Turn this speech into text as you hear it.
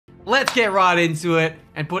let's get right into it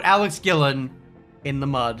and put Alex Gillon in the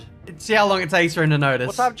mud. See how long it takes for him to notice.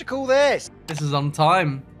 What time do you call this? This is on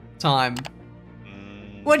time.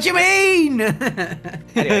 What do you mean?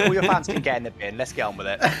 Anyway, all your fans can get in the bin. Let's get on with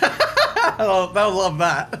it. Oh, they'll love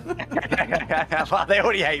that. Well, they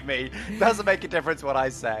already hate me. Doesn't make a difference what I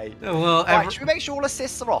say. Well, right, should we make sure all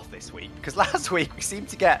assists are off this week? Because last week we seemed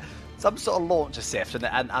to get some sort of launch assist,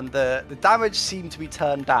 and the damage seemed to be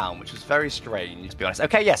turned down, which was very strange, to be honest.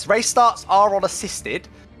 Okay, yes, race starts are on assisted.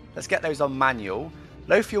 Let's get those on manual.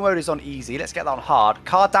 Low fuel mode is on easy. Let's get that on hard.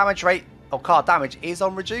 Car damage rate or car damage is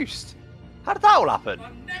on reduced. How did that all happen?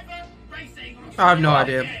 I have no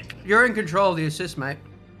idea. You're in control of the assist, mate.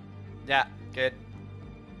 Yeah, good.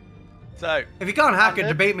 So, if you can't hack it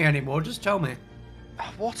to beat me anymore, just tell me.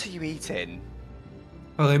 What are you eating?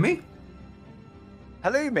 Halloumi?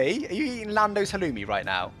 Halloumi? Are you eating Lando's halloumi right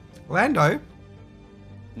now? Lando?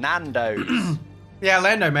 Nando's. Yeah,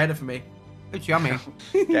 Lando made it for me. It's yummy.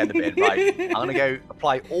 Get in the bin, right. I'm going to go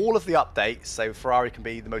apply all of the updates so Ferrari can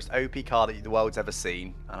be the most OP car that the world's ever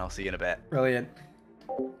seen. And I'll see you in a bit. Brilliant.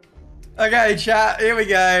 Okay, chat, here we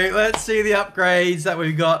go. Let's see the upgrades that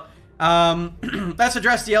we've got. Let's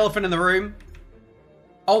address the elephant in the room.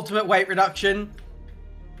 Ultimate weight reduction.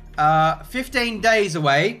 15 days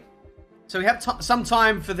away. So we have some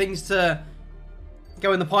time for things to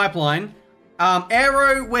go in the pipeline.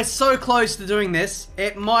 Aero, we're so close to doing this.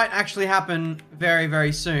 It might actually happen very,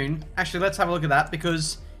 very soon. Actually, let's have a look at that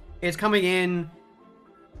because it's coming in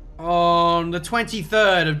on the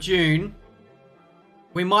 23rd of June.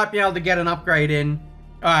 We might be able to get an upgrade in.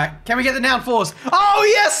 Alright, can we get the downforce? Oh,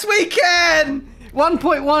 yes, we can!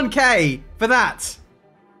 1.1k for that.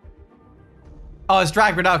 Oh, it's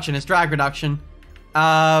drag reduction. It's drag reduction.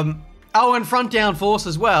 Oh, and front downforce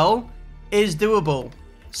as well is doable.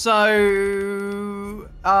 So,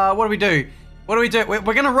 what do we do? What do we do? We're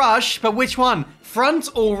going to rush, but which one? Front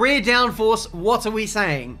or rear downforce? What are we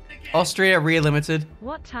saying? Austria, rear limited.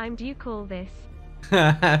 What time do you call this?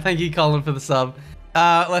 Thank you, Colin, for the sub.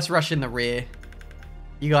 Let's rush in the rear.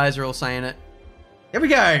 You guys are all saying it. Here we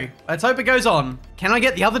go. Let's hope it goes on. Can I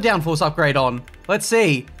get the other downforce upgrade on? Let's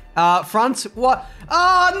see. Front, what?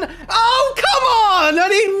 Oh, come on! I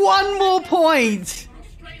need one more point.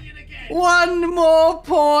 One more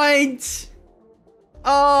point.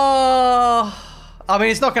 Oh, I mean,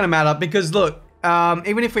 it's not going to matter because look,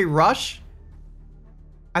 even if we rush,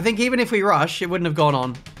 I think even if we rush, it wouldn't have gone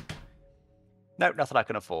on. Nope, nothing I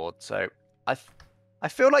can afford. So I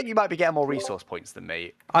feel like you might be getting more resource points than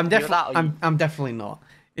me. I'm definitely not.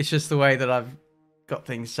 It's just the way that I've got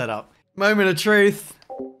things set up. Moment of truth.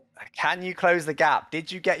 Can you close the gap?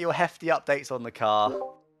 Did you get your hefty updates on the car?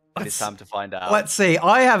 It's time to find out. Let's see.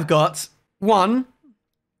 I have got 1,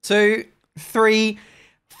 2, 3,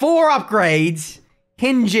 4 upgrades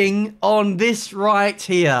hinging on this right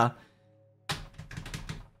here.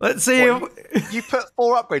 Let's see. You put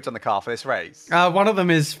 4 upgrades on the car for this race? One of them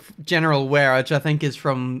is general wear, which I think is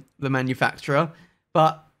from the manufacturer,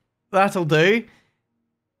 but that'll do.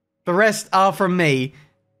 The rest are from me.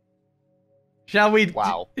 Shall we?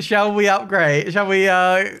 Wow. Shall we upgrade? Shall we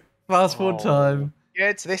fast forward time?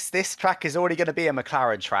 Good. So this track is already going to be a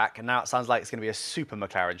McLaren track, and now it sounds like it's going to be a super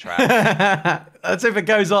McLaren track. That's if it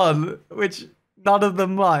goes on, which none of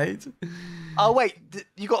them might. Oh wait,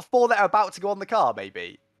 you got 4 that are about to go on the car,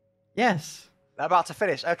 maybe? Yes. They're about to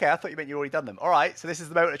finish. Okay, I thought you meant you'd already done them. All right, so this is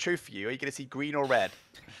the moment of truth for you. Are you going to see green or red?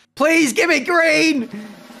 Please give me green!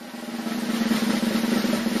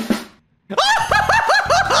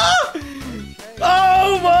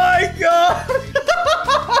 Oh my god!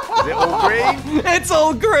 Is it all green? It's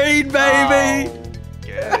all green, baby! Oh,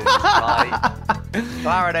 good. Right.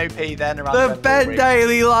 McLaren OP then around the Ben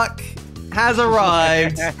Daily luck has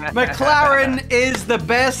arrived. McLaren is the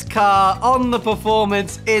best car on the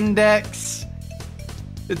performance index.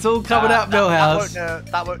 It's all coming out, Millhouse.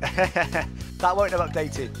 That won't have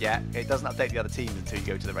updated yet. It doesn't update the other teams until you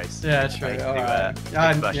go to the race. Yeah, true.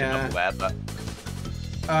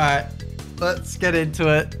 Alright, let's get into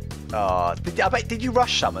it. Oh, did you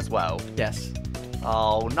rush some as well? Yes.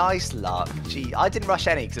 Oh, nice luck. Gee, I didn't rush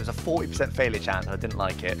any because it was a 40% failure chance and I didn't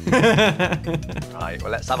like it. Right,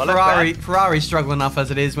 well, let's have a look. Ferrari's struggle enough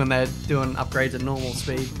as it is when they're doing upgrades at normal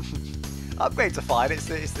speed. Upgrades are fine. It's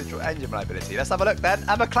the engine reliability. Let's have a look then.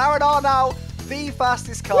 And McLaren are now the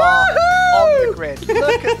fastest car on the grid.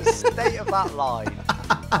 Look at the state of that line.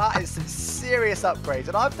 That is some serious upgrades.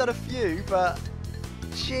 And I've done a few, but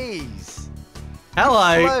jeez.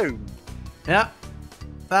 Hello. Yep.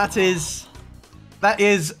 That is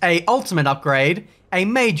a ultimate upgrade, a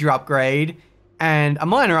major upgrade, and a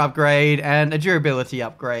minor upgrade, and a durability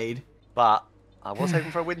upgrade. But I was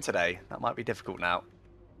hoping for a win today. That might be difficult now.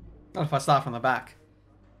 Not if I start from the back.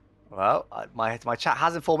 Well, my chat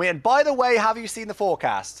has informed me. And by the way, have you seen the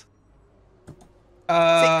forecast?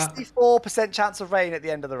 64% chance of rain at the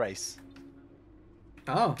end of the race.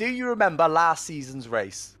 Oh. Do you remember last season's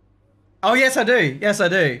race? Oh, yes, I do. Yes, I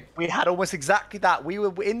do. We had almost exactly that. We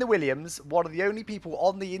were in the Williams, one of the only people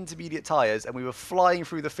on the intermediate tyres, and we were flying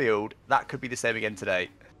through the field. That could be the same again today.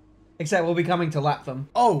 Except we'll be coming to lap them.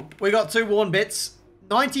 Oh, we got 2 worn bits.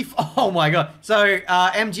 90. Oh, my God. So,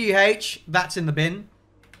 MGH, that's in the bin.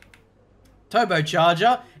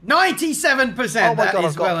 Turbocharger, 97%. Oh my that God,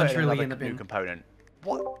 is I've got well to and put in truly another in the bin. new component.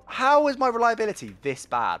 What? How is my reliability this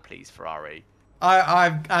bad, please, Ferrari?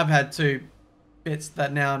 I've had 2 bits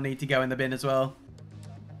that now need to go in the bin as well.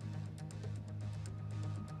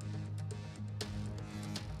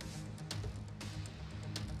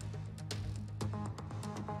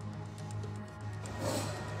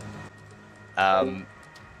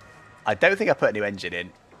 I don't think I put a new engine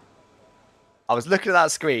in. I was looking at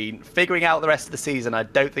that screen, figuring out the rest of the season. I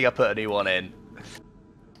don't think I put a new one in.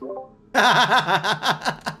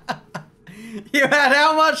 You had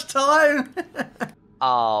how much time?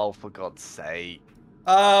 Oh, for God's sake.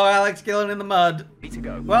 Oh, Alex Gillon in the mud. Need to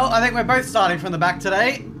go. Well, I think we're both starting from the back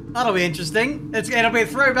today. That'll be interesting. It'll be a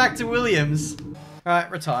throwback to Williams. All right,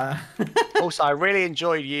 retire. Also, I really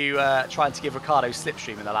enjoyed you trying to give Ricardo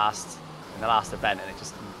slipstream in the last event, and it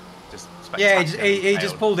just yeah, he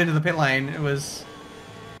just pulled into the pit lane. It was.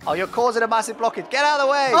 Oh, you're causing a massive blockage. Get out of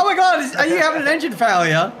the way! Oh my God! Are you having an engine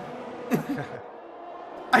failure?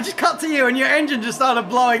 I just cut to you, and your engine just started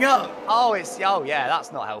blowing up. Oh, yeah,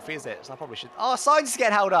 that's not healthy, is it? So I probably should. Oh, Sainz is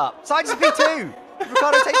getting held up. Sainz is P2.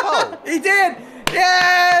 Ricardo take pole. He did.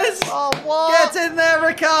 Yes. Oh, what? Get in there,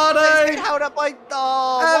 Ricardo. He's getting held up by.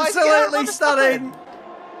 Oh, absolutely stunning.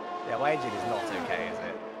 Yeah, my engine is not okay, is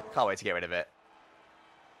it? Can't wait to get rid of it.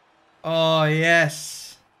 Oh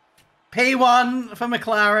yes, P1 for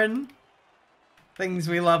McLaren. Things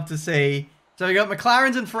we love to see. So we got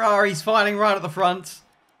McLarens and Ferraris fighting right at the front,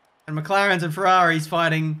 and McLarens and Ferraris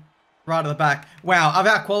fighting right at the back. Wow, I've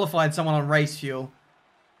out-qualified someone on race fuel.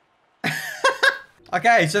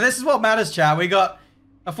 Okay, so this is what matters, chat. We got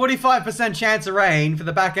a 45% chance of rain for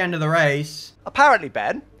the back end of the race. Apparently,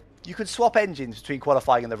 Ben, you could swap engines between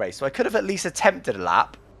qualifying and the race, so I could have at least attempted a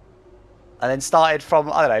lap. And then started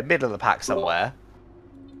from, I don't know, middle of the pack somewhere.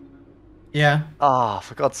 Yeah. Ah, oh,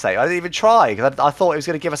 for God's sake. I didn't even try, because I thought it was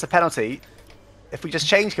going to give us a penalty if we just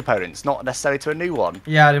changed components, not necessarily to a new one.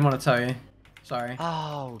 Yeah, I didn't want to tell you. Sorry.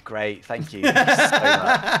 Oh, great. Thank you. Thank you so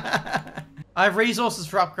much. I have resources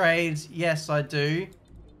for upgrades. Yes, I do.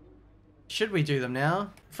 Should we do them now?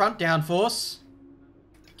 Front downforce.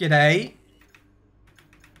 G'day.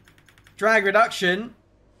 Drag reduction.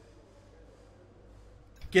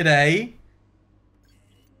 G'day.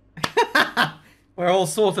 We're all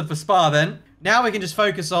sorted for Spa then. Now we can just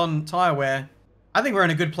focus on tyre wear. I think we're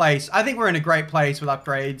in a good place. I think we're in a great place with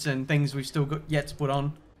upgrades and things we've still got yet to put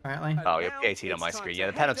on, apparently. Oh, you're P18 on my screen. Yeah,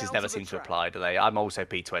 the penalties never seem to apply, do they? I'm also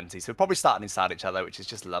P20, so we're probably starting inside each other, which is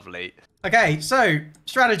just lovely. Okay, so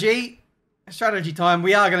strategy time.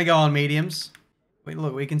 We are going to go on mediums.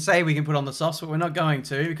 Look, we can say we can put on the softs, but we're not going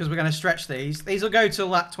to because we're going to stretch these. These will go till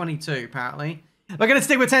lap 22, apparently. We're going to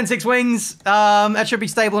stick with 10-6 wings. That should be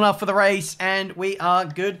stable enough for the race, and we are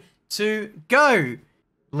good to go.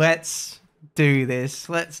 Let's do this.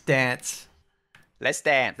 Let's dance. Let's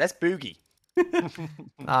dance. Let's boogie.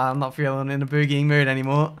 I'm not feeling in a boogieing mood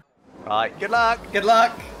anymore. Right, good luck. Good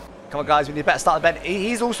luck. Come on, guys. We need a better start the bend.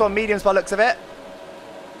 He's also on mediums by the looks of it.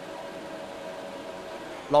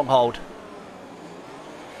 Long hold.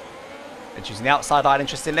 And choosing the outside line,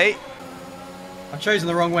 interestingly. I've chosen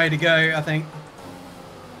the wrong way to go, I think.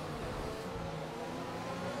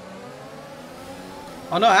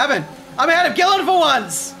 Oh, no, I haven't. I'm ahead of Gillon for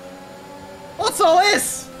once. What's all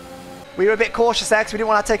this? We were a bit cautious there because we didn't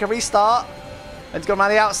want to take a restart. Ben's gone around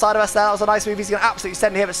the outside of us there. That was a nice move. He's going to absolutely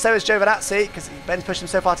send here, but so is Giovinazzi because Ben's pushed him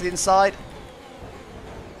so far to the inside.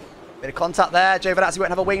 Bit of contact there. Giovinazzi won't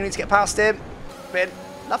have a wing. He needs to get past him. Ben,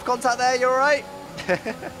 enough contact there. You all right?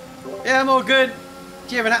 Yeah, I'm all good.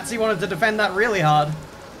 Giovinazzi wanted to defend that really hard.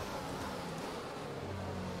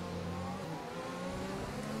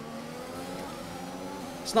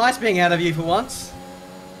 It's nice being out of you for once.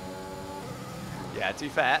 Yeah, to be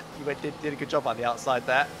fair, you did a good job on the outside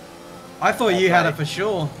there. I thought you had it for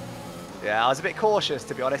sure. Yeah, I was a bit cautious,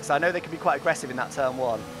 to be honest, because I know they can be quite aggressive in that turn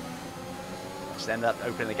one. Just ended up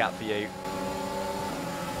opening the gap for you.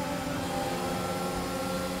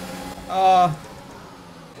 Oh,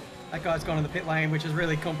 that guy's gone in the pit lane, which has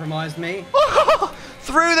really compromised me.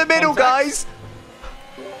 Through the middle, Contact. guys!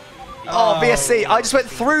 Oh, VSC, I just went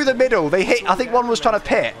through the middle. They hit, I think one was trying to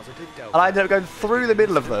pit, and I ended up going through the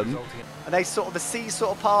middle of them, and they sort of, the seas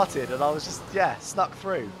sort of parted, and I was just, yeah, snuck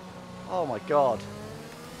through. Oh my God.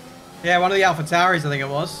 Yeah, one of the Alpha Tauris, I think it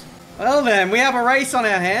was. Well then, we have a race on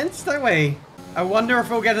our hands, don't we? I wonder if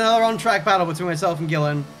we'll get another on-track battle between myself and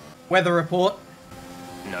Gillon. Weather report.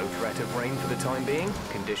 No threat of rain for the time being.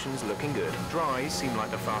 Conditions looking good. Dries seem like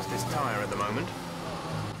the fastest tyre at the moment.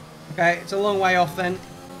 Okay, it's a long way off then.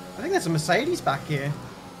 I think there's a Mercedes back here.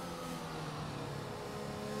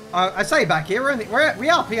 I say back here, we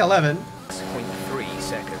are P11. 6.3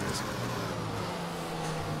 seconds.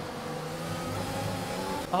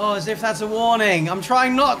 Oh, as if that's a warning. I'm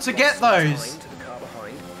trying not to get those.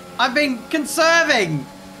 I've been conserving.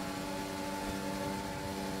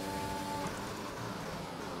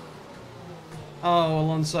 Oh,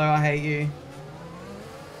 Alonso, I hate you.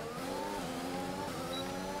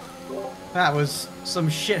 That was some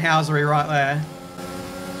shithousery right there.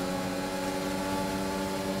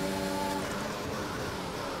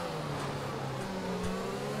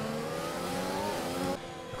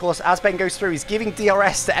 Of course, as Ben goes through, he's giving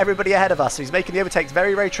DRS to everybody ahead of us, so he's making the overtakes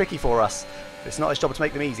very, very tricky for us. But it's not his job to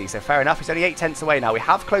make them easy, so fair enough. He's only 8 tenths away now. We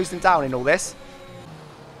have closed him down in all this.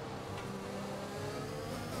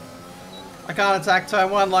 I can't attack turn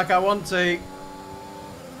 1 like I want to.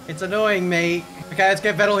 It's annoying me. Okay, let's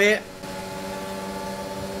get Vettel here.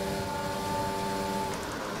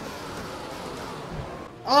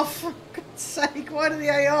 Oh, for God's sake, why did the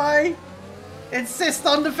AI insist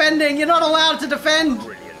on defending? You're not allowed to defend.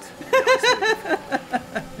 Brilliant.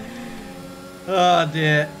 Oh,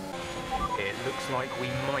 dear. It looks like we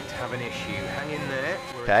might have an issue. Hang in there.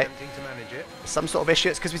 We're Okay. attempting to manage it. Some sort of issue.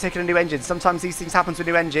 It's because we've taken a new engine. Sometimes these things happen with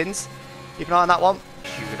new engines. Keep an eye on that one.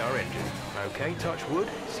 Issue with our engine. Okay, touch wood.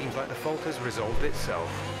 Seems like the fault has resolved itself.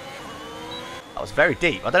 That was very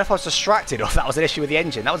deep. I don't know if I was distracted or if that was an issue with the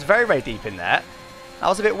engine. That was very, very deep in there. That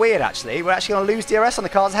was a bit weird, actually. We're actually going to lose DRS on the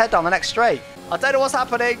cars ahead down the next straight. I don't know what's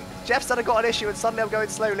happening. Jeff said I got an issue and suddenly I'm going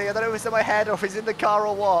slowly. I don't know if it's in my head or if it's in the car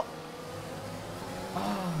or what.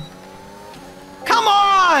 Come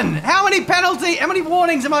on! How many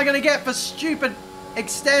warnings am I going to get for stupid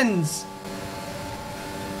extends?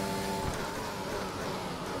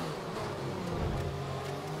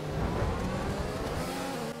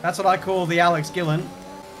 That's what I call the Alex Gillon.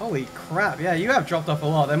 Holy crap, yeah, you have dropped off a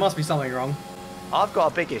lot. There must be something wrong. I've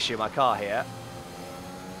got a big issue in my car here.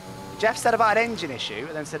 Jeff said about an engine issue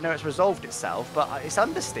and then said no, it's resolved itself, but it's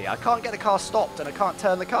understeer. I can't get the car stopped and I can't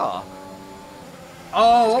turn the car.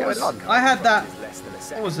 Oh, What's going on? I had that. Less than a What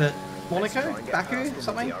second. was it? Let's try Monaco? and get Baku? past in the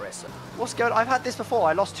Something? DRS. What's going on? I've had this before.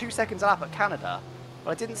 I lost 2 seconds a lap at Canada,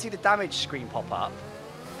 but I didn't see the damage screen pop up.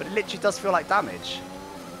 But it literally does feel like damage.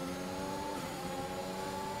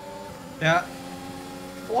 Yeah.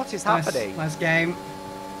 What is happening? Nice game.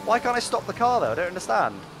 Why can't I stop the car though? I don't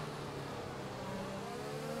understand.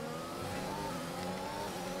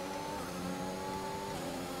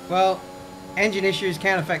 Well, engine issues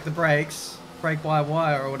can affect the brakes. Brake by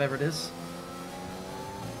wire or whatever it is.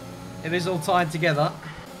 It is all tied together.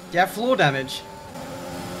 Do you have floor damage?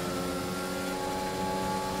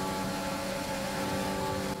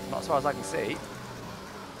 Not as far as I can see. It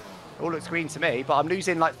all looks green to me, but I'm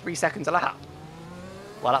losing like 3 seconds a lap.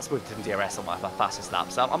 Well, that's with some DRS on my fastest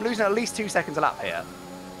lap, so I'm losing at least 2 seconds a lap here.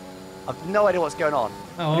 I've no idea what's going on.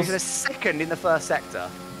 Oh, I'm losing a second in the first sector.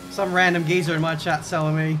 Some random geezer in my chat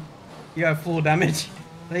telling me you have floor damage.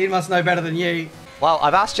 He must know better than you. Well,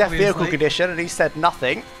 I've asked Jeff Obviously. vehicle condition and he said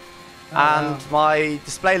nothing. And my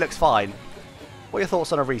display looks fine. What are your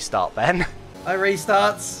thoughts on a restart, Ben? No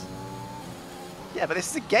restarts. Yeah, but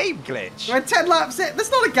this is a game glitch. We're 10 laps in.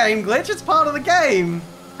 That's not a game glitch. It's part of the game.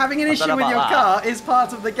 Having an I don't issue know with your about car is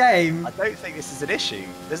part of the game. I don't think this is an issue.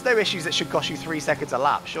 There's no issues that should cost you 3 seconds a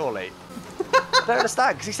lap, surely. I don't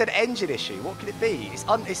understand, because he said engine issue. What could it be?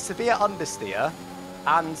 It's severe understeer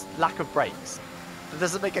and lack of brakes. That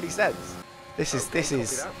doesn't make any sense. This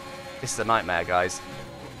is a nightmare, guys.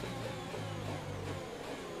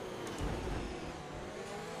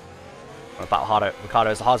 We'll battle Ricardo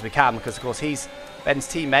as hard as we can, because of course he's Ben's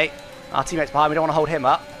teammate. Our teammate's behind. We don't want to hold him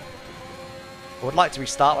up. I would like to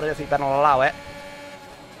restart, but I don't think Ben will allow it.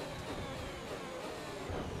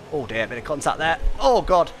 Oh dear, bit of contact there. Oh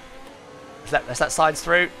god. Let's let sides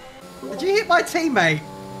through. Did you hit my teammate?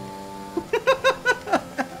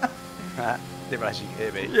 Didn't realise you could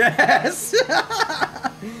hear me. Yes.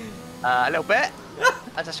 A little bit.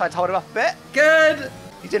 I just tried to hold him up a bit. Good.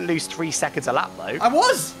 You didn't lose 3 seconds a lap though. I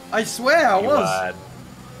was. I swear I was.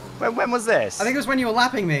 When was this? I think it was when you were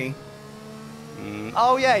lapping me.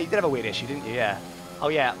 Oh yeah, you did have a weird issue, didn't you? Yeah. Oh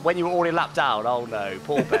yeah, when you were already lapped down. Oh no,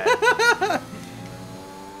 poor Ben.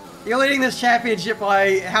 You're leading this championship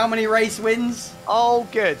by how many race wins? Oh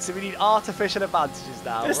good, so we need artificial advantages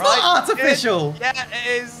now, It's right? not artificial! Good. Yeah,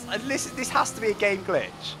 it is. And this has to be a game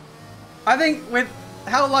glitch. I think with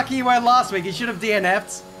how lucky you were last week, you should have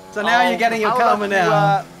DNF'd. So now you're getting your how karma lucky you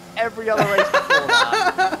now. were every other race before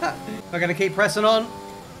that. We're going to keep pressing on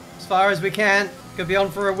as far as we can. Could be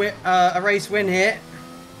on for a race win here.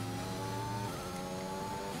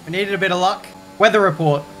 We needed a bit of luck. Weather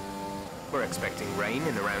report. We're expecting rain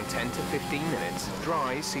in around 10 to 15 minutes.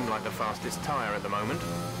 Dries seem like the fastest tyre at the moment.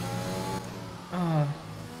 Oh.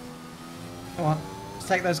 Come on. Let's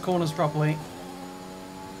take those corners properly.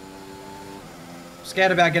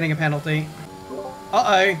 Scared about getting a penalty.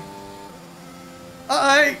 Uh-oh.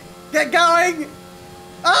 Uh-oh. Get going.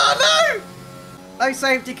 Oh, no. No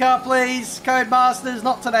safety car, please. Codemasters,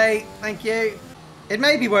 not today. Thank you. It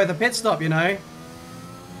may be worth a pit stop, you know.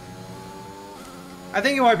 I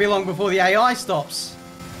think it won't be long before the AI stops.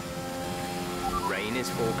 Rain is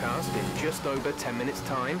forecast in just over 10 minutes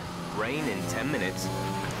time. Rain in 10 minutes.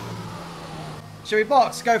 Should we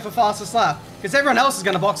box? Go for fastest lap? Because everyone else is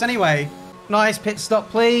going to box anyway. Nice pit stop,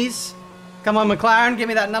 please. Come on, McLaren. Give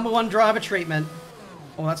me that #1 driver treatment.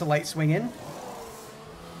 Oh, that's a late swing in.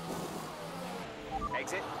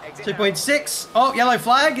 Exit 2.6. Oh, yellow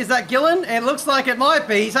flag. Is that GILLON? It looks like it might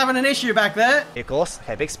be. He's having an issue back there. Of course.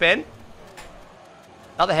 Okay, big spin.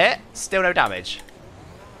 Another hit. Still no damage.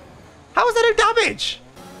 How is there no damage?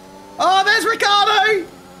 Oh, there's Ricardo.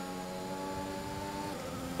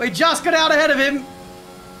 We just got out ahead of him.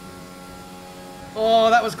 Oh,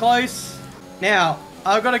 that was close. Now,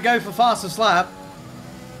 I've got to go for fastest lap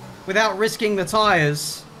without risking the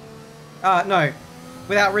tyres. No,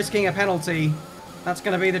 without risking a penalty. That's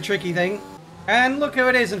going to be the tricky thing. And look who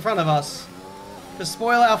it is in front of us to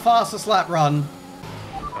spoil our fastest lap run.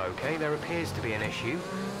 Okay, there appears to be an issue.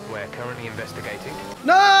 We're currently investigating.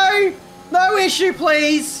 No! No issue,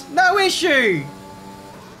 please! No issue!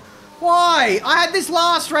 Why? I had this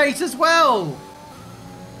last race as well!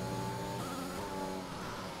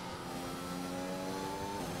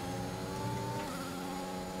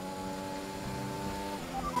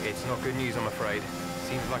 It's not good news, I'm afraid.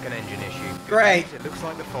 Seems like an engine issue. Great. It looks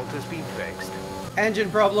like the fault has been fixed. Engine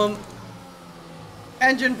problem.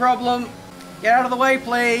 Engine problem. Get out of the way,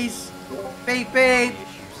 please. Beep, beep. The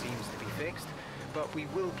issue seems to be fixed, but we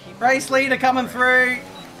will keep... Race leader coming through.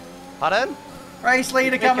 Pardon? Race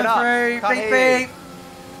leader Pick it coming up. through. Can't Beep, hear you.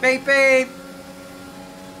 beep. Beep, beep.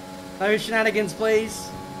 No shenanigans, please.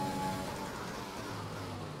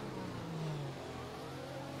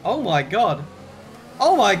 Oh my god.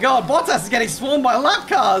 Oh my god, Bottas is getting swarmed by lap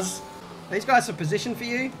cars. These guys are positioned for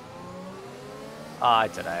you? I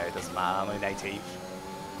don't know, it doesn't matter, I'm in 18th.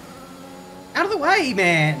 Out of the way,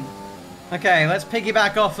 man. Okay, let's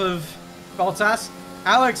piggyback off of Bottas.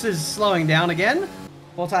 Alex is slowing down again.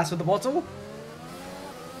 Bottas with the bottle.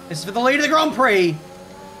 This is for the lead of the Grand Prix.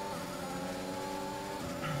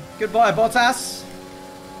 Goodbye, Bottas.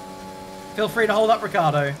 Feel free to hold up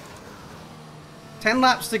Ricardo. 10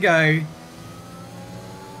 laps to go.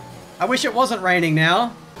 I wish it wasn't raining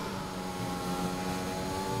now.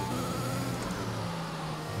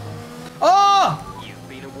 Oh! You've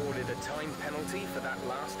been awarded a time penalty for that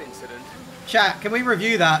last incident. Chat, can we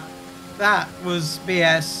review that? That was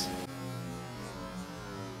BS.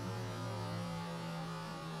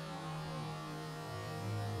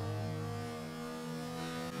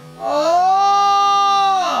 Oh!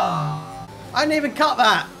 I didn't even cut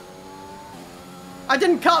that. I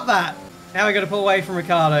didn't cut that. Now we got to pull away from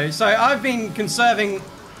Ricardo. So I've been conserving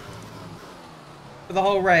for the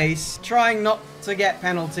whole race, trying not to get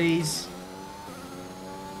penalties.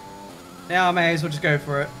 Now I may as well just go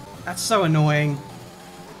for it. That's so annoying.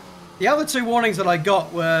 The other 2 warnings that I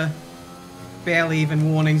got were barely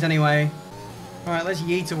even warnings anyway. Alright, let's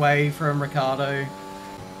yeet away from Ricardo.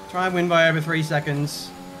 Try and win by over 3 seconds.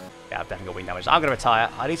 Yeah, I've definitely got wing damage. I'm going to retire.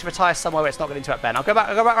 I need to retire somewhere where it's not going to interrupt Ben. I'll go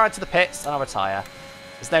back around to the pits and I'll retire.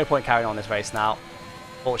 There's no point carrying on this race now.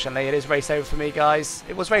 Fortunately, it is race over for me, guys.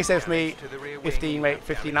 It was race over for me 15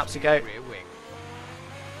 laps ago.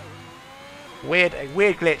 Weird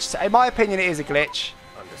glitch. In my opinion, it is a glitch.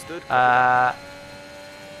 Understood.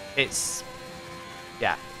 It's...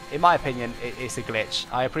 Yeah, in my opinion, it's a glitch.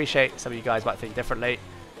 I appreciate some of you guys might think differently.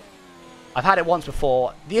 I've had it once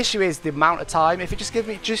before. The issue is the amount of time. If it just gives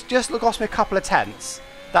me... Just cost me a couple of tenths,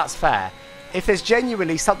 that's fair. If there's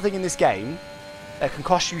genuinely something in this game that can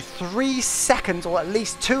cost you 3 seconds or at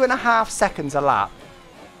least 2.5 seconds a lap,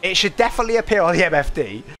 it should definitely appear on the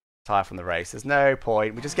MFD. Retire from the race. There's no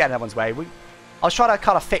point. We're just getting everyone's way. I was trying to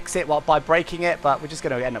kind of fix it by breaking it, but we're just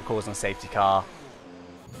going to end up causing a safety car.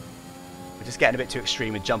 We're just getting a bit too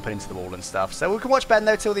extreme with jumping into the wall and stuff. So we can watch Ben,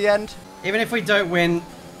 though, till the end. Even if we don't win,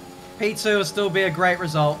 P2 will still be a great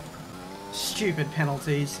result. Stupid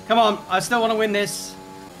penalties. Come on, I still want to win this.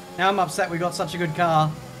 Now I'm upset we got such a good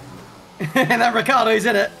car. And that Ricciardo's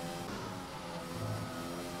in it.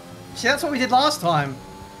 See, that's what we did last time.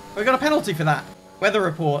 We got a penalty for that. Weather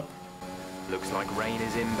report. Looks like rain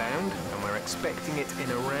is inbound, and we're expecting it in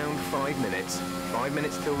around 5 minutes. 5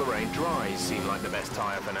 minutes till the rain dries seem like the best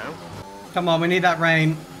tyre for now. Come on, we need that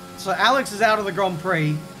rain. So Alex is out of the Grand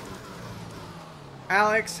Prix.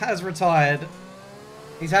 Alex has retired.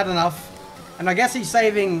 He's had enough. And I guess he's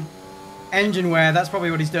saving engine wear. That's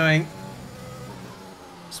probably what he's doing.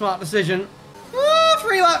 Smart decision. Woo,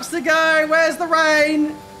 3 laps to go. Where's the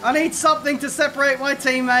rain? I need something to separate my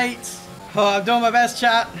teammates. Oh, I'm doing my best,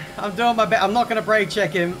 chat. I'm doing my best. I'm not going to brake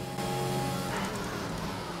check him.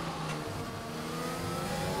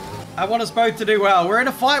 I want us both to do well. We're in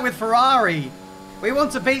a fight with Ferrari. We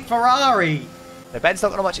want to beat Ferrari. No, Ben's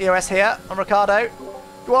not got much ERS here on Ricciardo.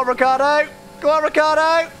 Go on, Ricciardo. Go on,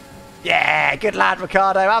 Ricciardo. Yeah, good lad,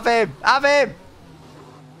 Ricciardo. Have him. Have him.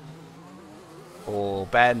 Oh,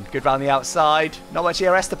 Ben, good round the outside. Not much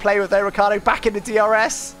ERS to play with though, Ricciardo. Back into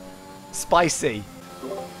DRS. Spicy.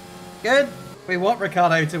 Good. We want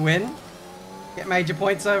Ricciardo to win. Get major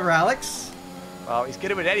points over Alex. Well, he's going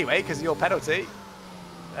to win anyway because of your penalty.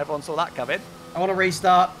 Everyone saw that coming. I want to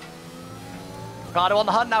restart. Ricciardo on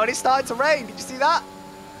the hunt now, and it's starting to rain. Did you see that?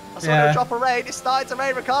 I saw no drop of rain. It's starting to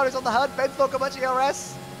rain. Ricciardo's on the hunt. Ben's not got much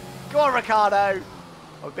ERS. Go on, Ricciardo.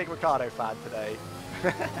 I'm a big Ricciardo fan today.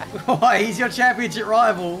 Why? He's your championship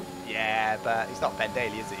rival. Yeah, but he's not Ben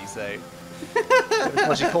Daly, is he? So,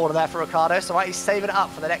 dodgy corner there for Ricciardo. So, right, he's saving it up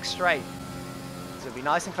for the next straight. So, it'll be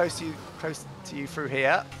nice and close to you through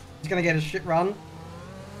here. He's gonna get a shit run.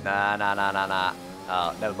 Nah.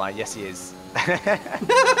 Oh, never mind. Yes, he is.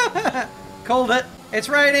 Called it. It's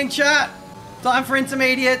raining, chat. Time for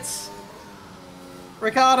intermediates.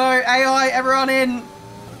 Ricciardo, AI, everyone in.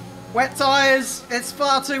 Wet tyres. It's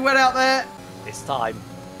far too wet out there. It's time.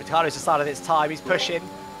 Ricciardo's decided it's time. He's pushing.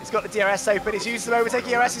 He's got the DRS open. He's used some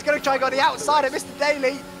overtaking DRS. He's going to try and go on the outside of Mr.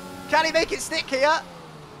 Daly. Can he make it stick here?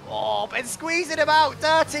 Oh, Ben's squeezing him out.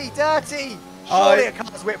 Dirty. Surely a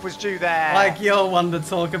car's whip was due there. Like you're one to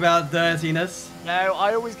talk about dirtiness. No,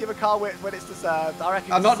 I always give a car whip when it's deserved. I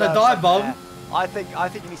reckon I'm not in a dive bomb. I think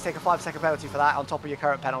you need to take a 5-second penalty for that on top of your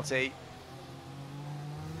current penalty.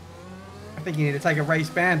 I think you need to take a race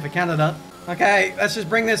ban for Canada. Okay, let's just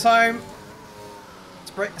bring this home.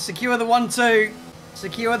 Let's secure the 1-2.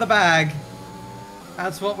 Secure the bag.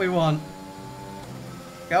 That's what we want.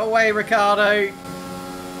 Go away, Ricciardo.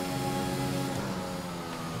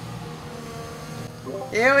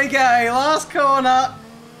 Here we go. Last corner.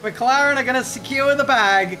 McLaren are going to secure the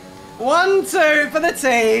bag. 1-2 for the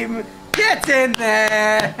team. Get in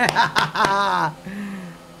there.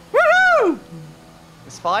 Woohoo!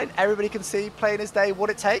 It's fine. Everybody can see, plain as day, what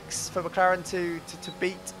it takes for McLaren to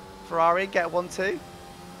beat Ferrari and get a 1-2.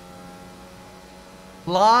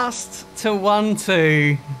 Last to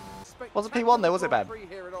 1-2. Wasn't P1 though, was it, Ben?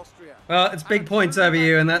 Well, it's big points over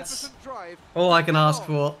you, and that's all I can ask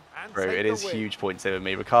for. Bro, it is huge points over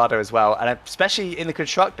me. Ricciardo as well. And especially in the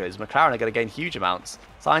constructors, McLaren are going to gain huge amounts.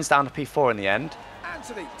 Sainz down to P4 in the end.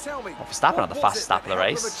 Anthony, tell me, Verstappen on the fastest lap of the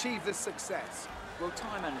race. Achieve this success? Well,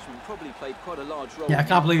 time management probably played quite a large role. Yeah, I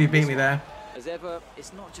can't believe you beat me there. As ever,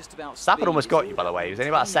 it's not just about Verstappen almost got you, by the way. He was only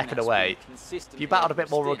about a second away. If you battled a bit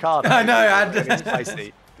more Ricciardo. I know, I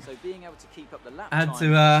So being able to keep up the lap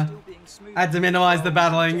had to minimise the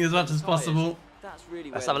battling as much as possible. That's really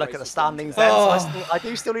Let's have a look at the standings then. Oh. So I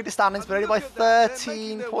do still need the standings, but only by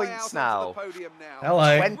 13 points now.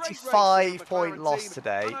 Hello. 25-point loss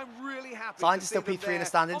today. Sainz is still P3 in the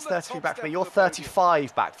standings, 33 back from me. You're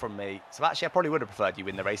 35 back from me. So actually, I probably would have preferred you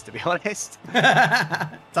win the race, to be honest.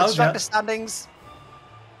 Constructor standings.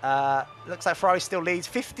 Looks like Ferrari still leads.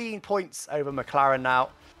 15 points over McLaren now.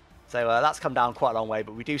 So that's come down quite a long way,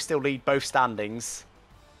 but we do still lead both standings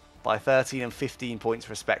by 13 and 15 points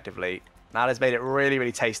respectively. Now that's made it really,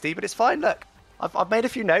 really tasty, but it's fine. Look, I've made a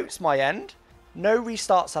few notes, my end. No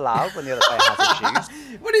restarts allowed when the other player has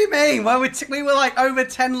issues. What do you mean? Well, we were like over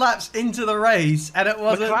 10 laps into the race, and it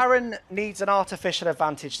wasn't... McLaren needs an artificial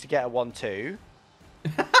advantage to get a 1-2.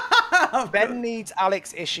 Ben needs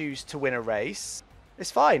Alex issues to win a race.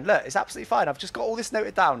 It's fine. Look, it's absolutely fine. I've just got all this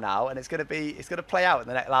noted down now, and it's going to play out in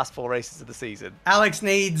the last 4 races of the season. Alex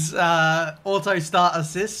needs auto start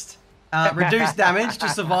assist, reduce damage to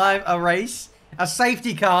survive a race, a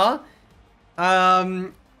safety car,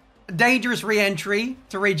 dangerous re-entry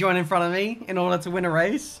to rejoin in front of me in order to win a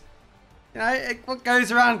race. You know, what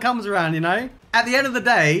goes around comes around, you know? At the end of the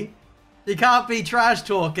day, you can't be trash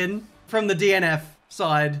talking from the DNF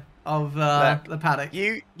side of the paddock.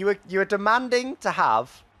 You were demanding to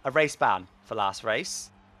have a race ban for last race.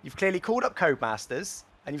 You've clearly called up Codemasters,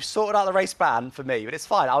 and you've sorted out the race ban for me, but it's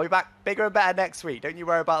fine. I'll be back bigger and better next week. Don't you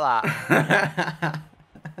worry about that.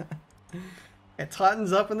 It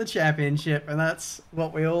tightens up in the championship, and that's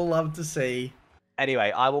what we all love to see.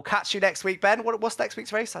 Anyway, I will catch you next week, Ben. What's next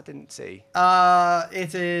week's race? I didn't see.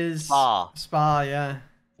 It is... Spa, yeah.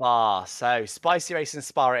 Spa. So, spicy race in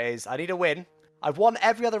Spa it is. I need a win. I've won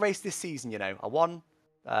every other race this season, you know. I won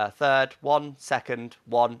third, won second,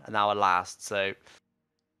 won, and now I last. So,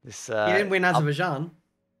 this... you didn't win Azerbaijan?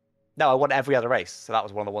 No, I won every other race. So that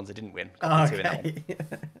was one of the ones I didn't win. Okay.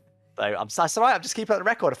 So that's all right. I'm just keeping up the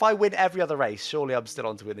record. If I win every other race, surely I'm still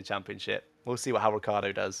on to win the championship. We'll see how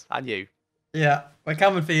Ricardo does. And you. Yeah, we're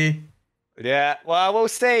coming for you. Yeah, well, we'll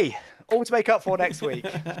see. All to make up for next week.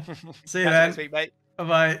 See you then. Next week, mate.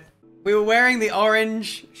 Bye-bye. We were wearing the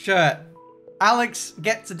orange shirt. Alex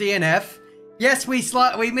gets a DNF. Yes, we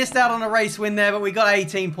missed out on a race win there, but we got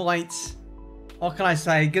 18 points. What can I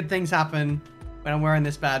say? Good things happen when I'm wearing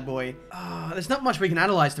this bad boy. There's not much we can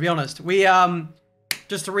analyze, to be honest. We,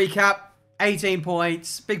 just to recap, 18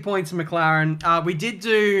 points, big points in McLaren. We did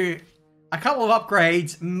do a couple of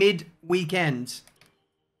upgrades mid-weekend.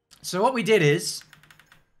 So what we did is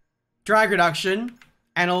drag reduction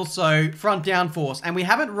and also front downforce. And we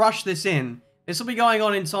haven't rushed this in. This will be going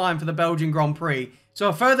on in time for the Belgian Grand Prix. So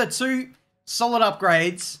a further 2 solid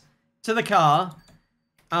upgrades to the car.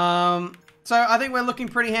 So I think we're looking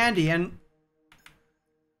pretty handy. And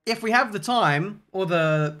if we have the time or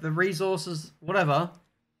the resources, whatever,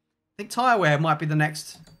 I think tyre wear might be the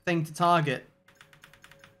next thing to target.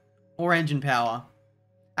 Or engine power.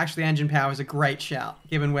 Actually, engine power is a great shout,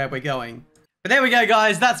 given where we're going. But there we go,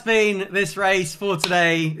 guys. That's been this race for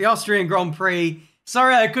today. The Austrian Grand Prix.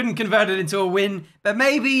 Sorry I couldn't convert it into a win, but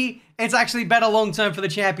maybe it's actually better long-term for the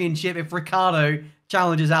championship if Ricardo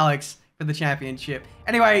challenges Alex for the championship.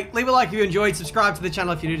 Anyway, leave a like if you enjoyed. Subscribe to the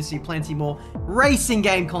channel if you're new to see plenty more racing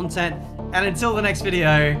game content. And until the next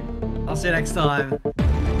video, I'll see you next time.